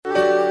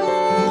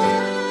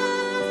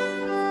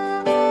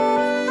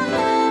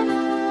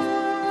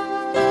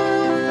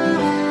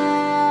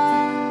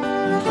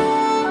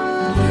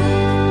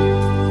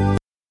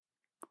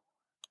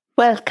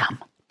Welcome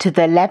to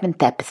the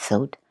 11th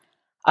episode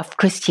of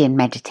Christian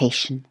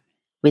Meditation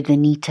with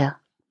Anita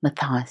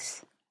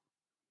Matthias.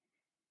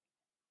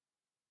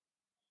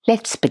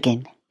 Let's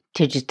begin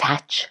to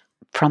detach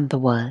from the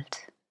world,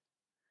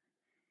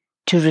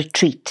 to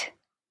retreat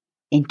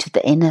into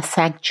the inner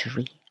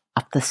sanctuary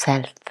of the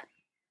self,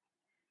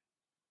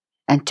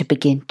 and to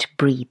begin to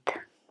breathe.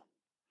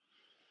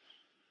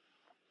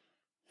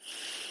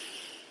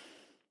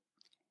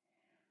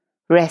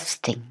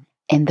 Resting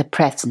in the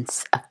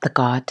presence of the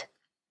God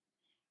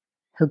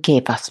who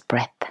gave us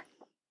breath.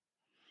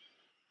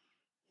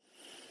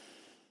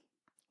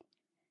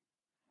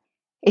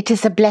 It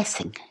is a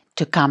blessing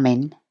to come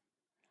in,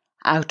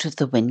 out of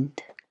the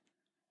wind,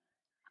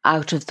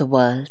 out of the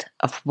world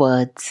of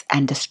words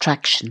and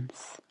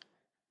distractions,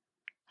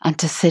 and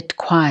to sit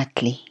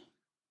quietly,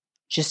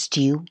 just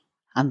you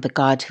and the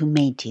God who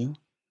made you,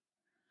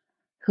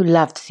 who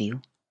loves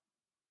you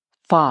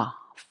far,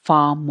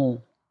 far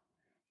more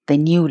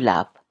than you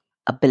love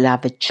a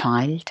beloved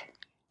child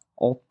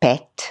or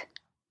pet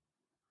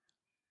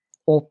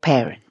or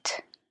parent.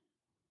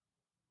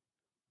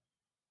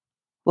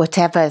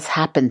 Whatever has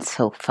happened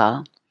so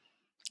far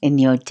in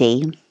your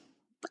day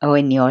or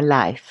in your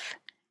life,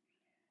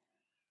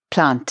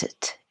 plant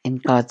it in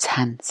God's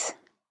hands.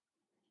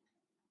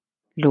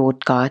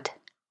 Lord God,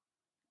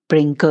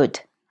 bring good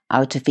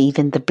out of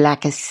even the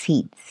blackest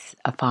seeds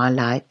of our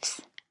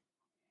lives.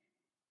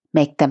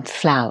 Make them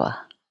flower.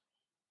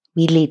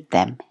 We leave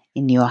them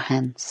in your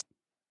hands.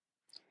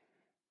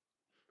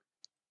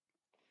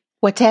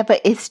 Whatever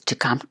is to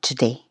come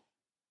today,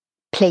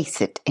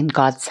 place it in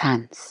God's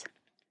hands.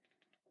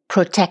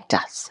 Protect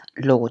us,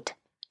 Lord.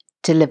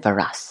 Deliver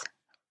us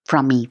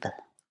from evil.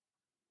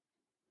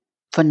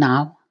 For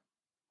now,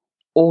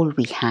 all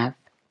we have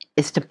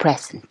is the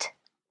present.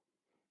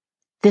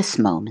 This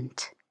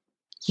moment,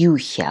 you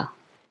here,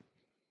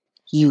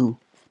 you,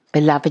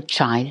 beloved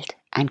child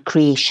and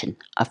creation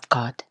of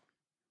God,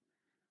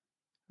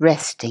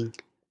 resting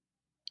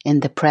in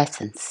the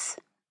presence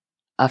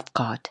of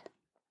God.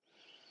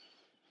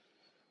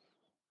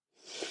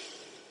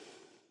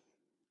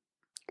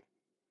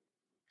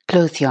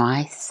 Close your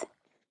eyes,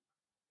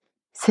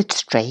 sit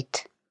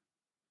straight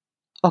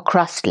or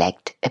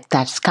cross-legged if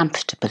that's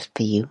comfortable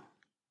for you,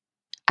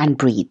 and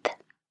breathe.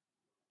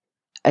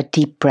 A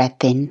deep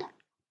breath in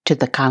to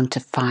the count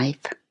of 5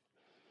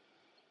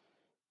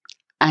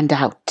 and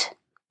out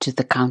to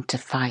the count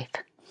of 5.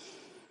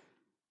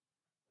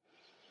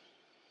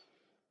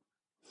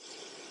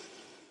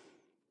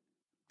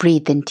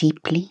 Breathe in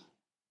deeply.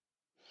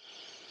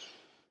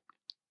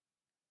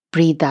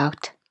 Breathe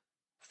out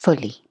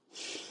fully.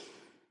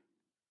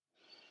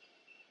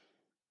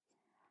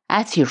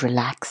 As you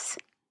relax,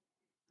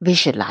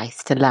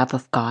 visualize the love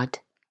of God,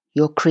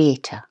 your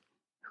Creator,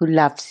 who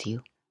loves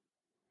you,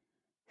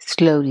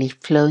 slowly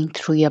flowing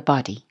through your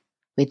body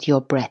with your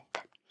breath.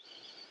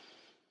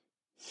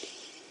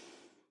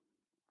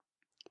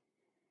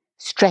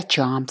 Stretch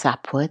your arms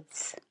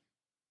upwards,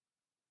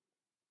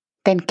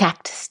 then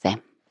cactus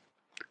them,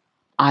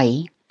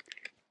 i.e.,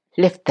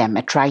 lift them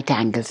at right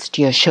angles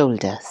to your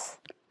shoulders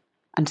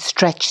and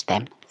stretch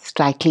them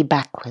slightly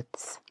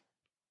backwards.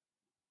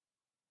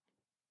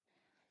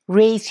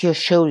 Raise your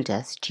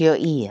shoulders to your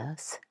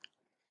ears,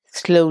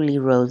 slowly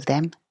roll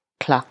them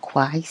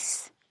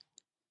clockwise,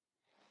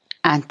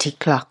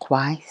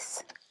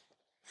 anti-clockwise.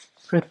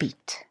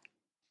 Repeat.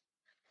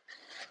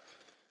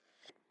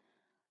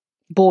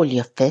 Ball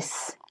your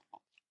fists,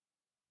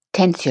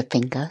 tense your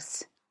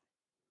fingers,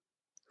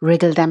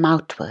 wriggle them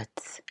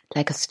outwards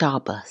like a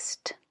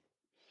starburst.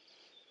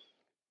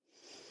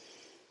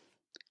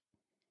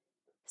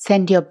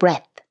 Send your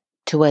breath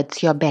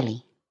towards your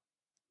belly.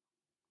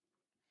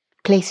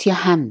 Place your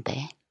hand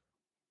there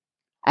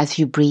as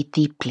you breathe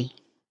deeply.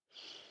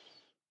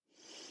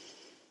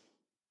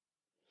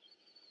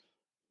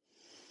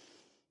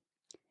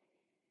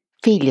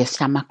 Feel your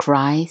stomach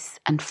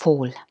rise and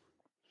fall.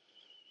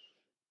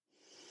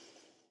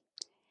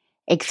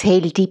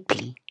 Exhale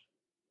deeply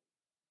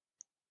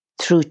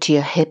through to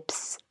your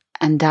hips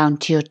and down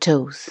to your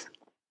toes.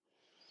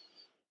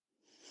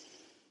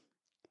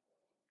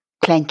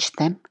 Clench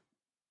them,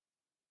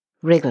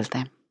 wriggle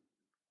them.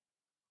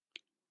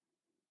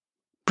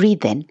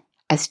 Breathe in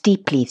as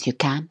deeply as you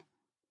can,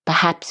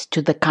 perhaps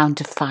to the count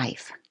of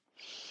 5.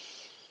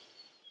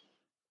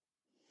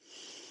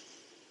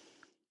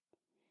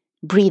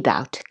 Breathe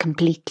out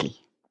completely.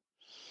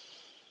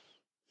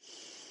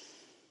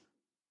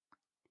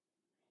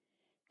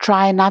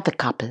 Try another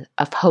couple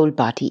of whole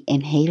body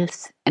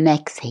inhales and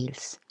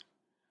exhales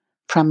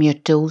from your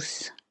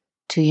toes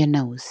to your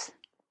nose.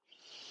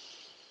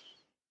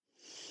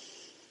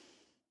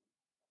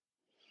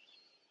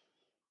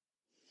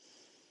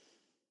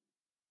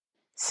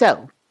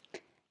 So,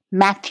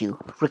 Matthew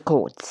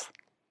records,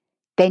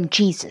 then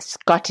Jesus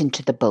got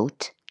into the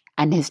boat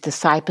and his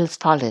disciples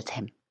followed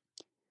him.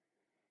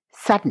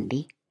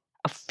 Suddenly,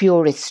 a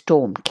furious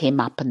storm came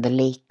up on the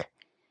lake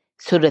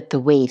so that the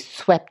waves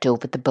swept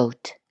over the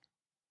boat.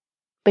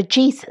 But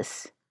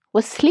Jesus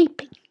was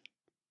sleeping.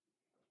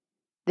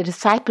 The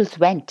disciples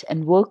went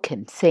and woke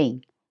him,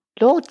 saying,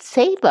 "Lord,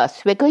 save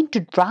us, we're going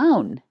to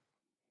drown."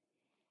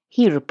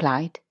 He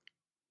replied,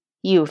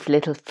 "You of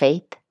little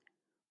faith,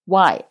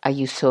 why are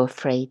you so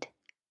afraid?"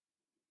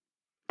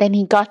 Then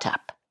he got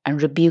up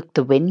and rebuked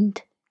the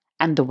wind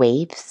and the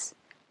waves,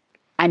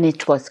 and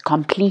it was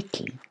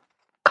completely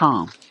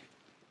calm.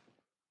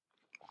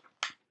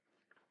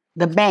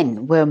 The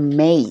men were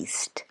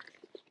amazed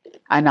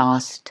and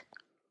asked,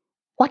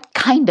 "What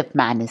kind of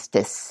man is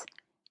this?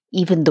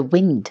 Even the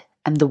wind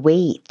and the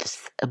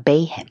waves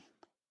obey him."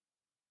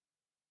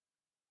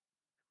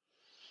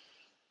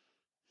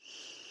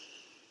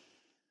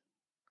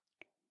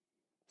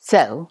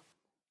 So,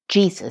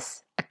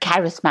 Jesus, a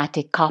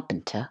charismatic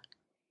carpenter,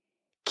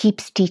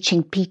 keeps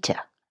teaching Peter,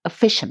 a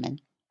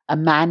fisherman, a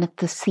man of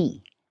the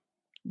sea,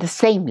 the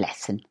same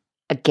lesson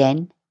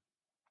again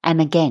and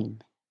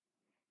again.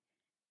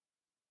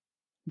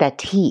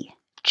 That he,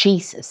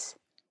 Jesus,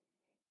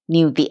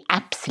 knew the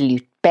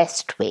absolute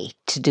best way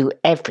to do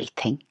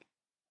everything,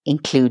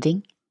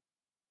 including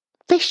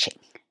fishing.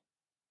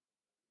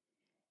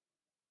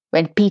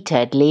 When Peter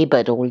had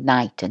labored all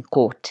night and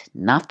caught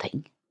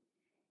nothing,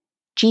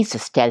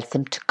 Jesus tells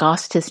him to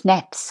cast his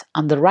nets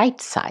on the right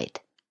side,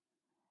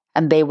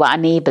 and they were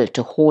unable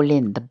to haul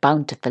in the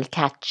bountiful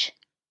catch.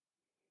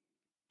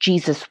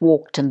 Jesus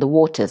walked on the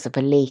waters of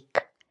a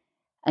lake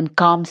and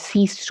calmed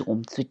sea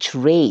storms which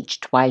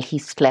raged while he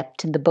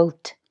slept in the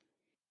boat.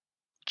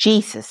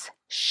 Jesus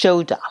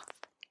showed off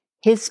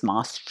his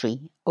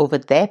mastery over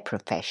their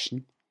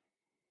profession,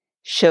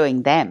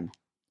 showing them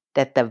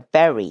that the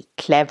very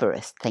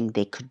cleverest thing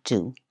they could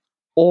do,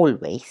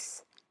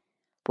 always,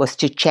 was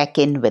to check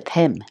in with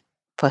him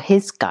for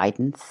his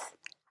guidance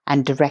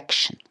and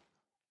direction.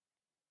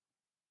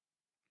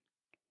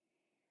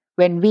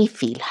 When we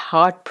feel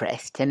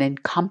hard-pressed and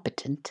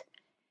incompetent,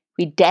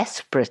 we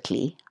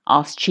desperately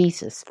ask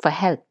Jesus for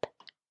help.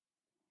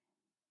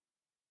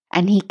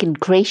 And he can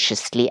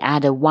graciously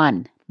add a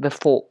 1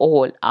 before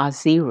all our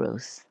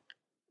zeros.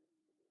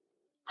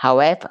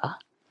 However,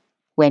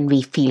 when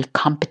we feel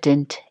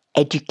competent,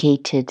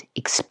 educated,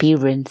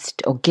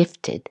 experienced, or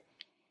gifted,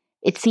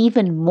 it's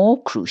even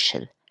more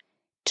crucial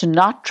to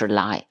not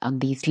rely on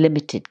these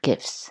limited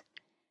gifts,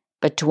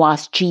 but to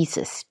ask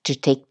Jesus to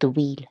take the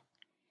wheel,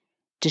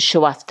 to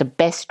show us the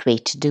best way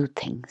to do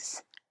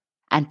things,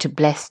 and to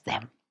bless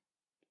them.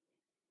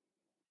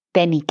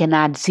 Then he can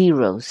add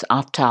zeros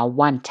after our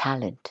 1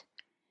 talent,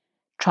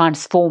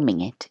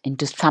 transforming it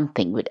into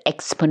something with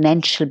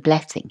exponential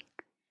blessing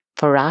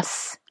for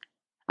us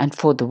and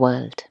for the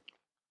world.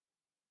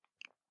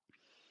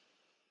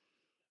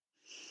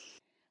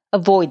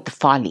 Avoid the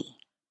folly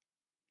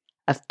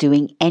of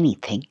doing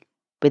anything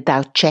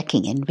without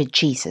checking in with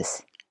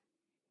Jesus.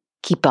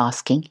 Keep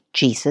asking,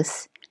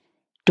 "Jesus,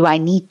 do I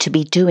need to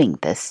be doing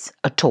this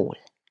at all?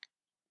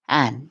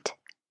 And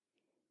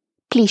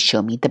please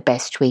show me the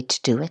best way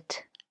to do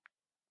it."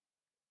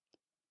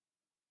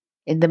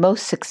 In the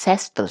most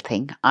successful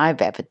thing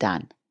I've ever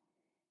done,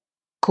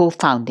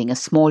 co-founding a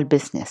small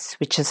business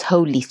which has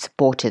wholly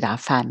supported our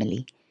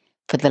family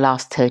for the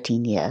last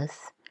 13 years,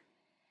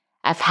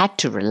 I've had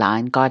to rely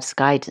on God's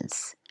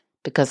guidance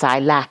because I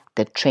lacked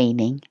the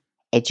training,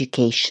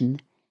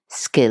 education,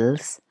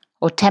 skills,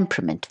 or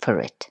temperament for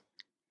it.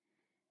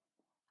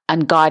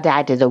 And God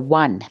added a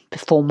 1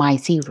 before my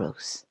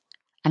zeros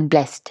and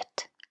blessed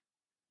it.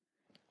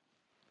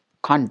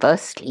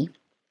 Conversely,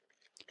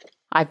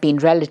 I've been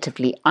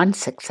relatively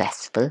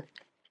unsuccessful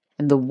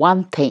in the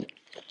one thing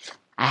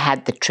I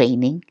had the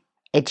training,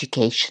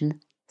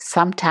 education,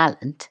 some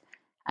talent,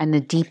 and a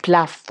deep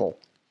love for,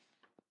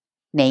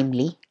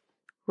 namely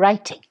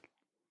writing.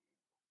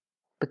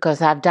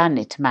 Because I've done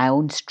it in my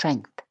own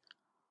strength,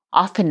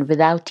 often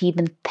without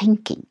even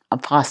thinking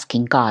of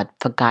asking God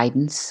for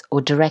guidance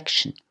or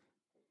direction,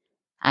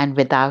 and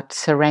without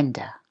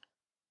surrender.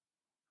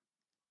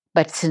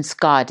 But since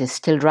God is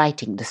still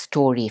writing the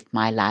story of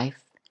my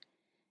life,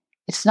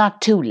 it's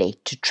not too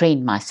late to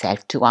train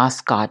myself to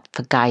ask God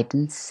for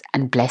guidance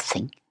and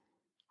blessing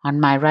on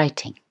my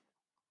writing.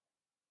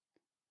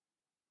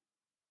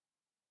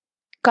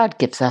 God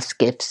gives us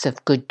gifts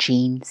of good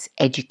genes,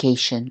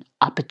 education,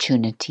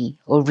 opportunity,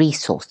 or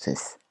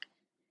resources.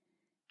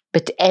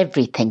 But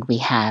everything we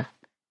have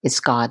is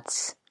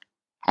God's,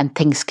 and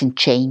things can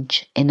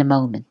change in a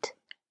moment.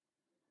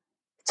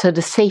 So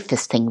the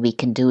safest thing we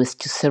can do is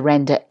to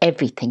surrender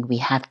everything we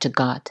have to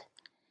God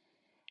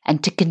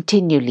and to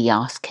continually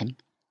ask Him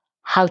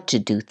how to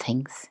do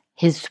things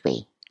His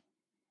way,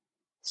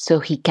 so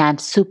He can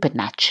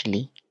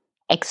supernaturally,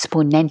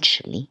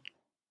 exponentially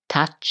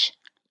touch,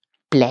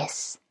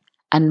 bless,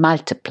 and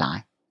multiply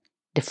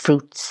the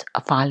fruits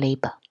of our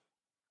labor.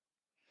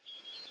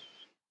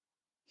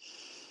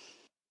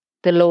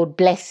 The Lord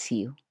bless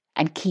you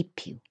and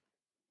keep you.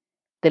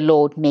 The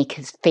Lord make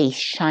His face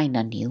shine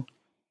on you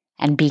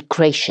and be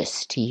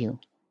gracious to you.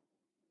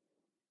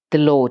 The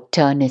Lord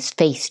turn His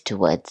face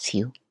towards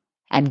you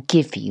and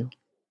give you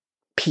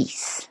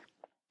peace.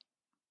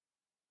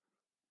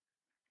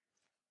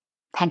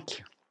 Thank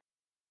you.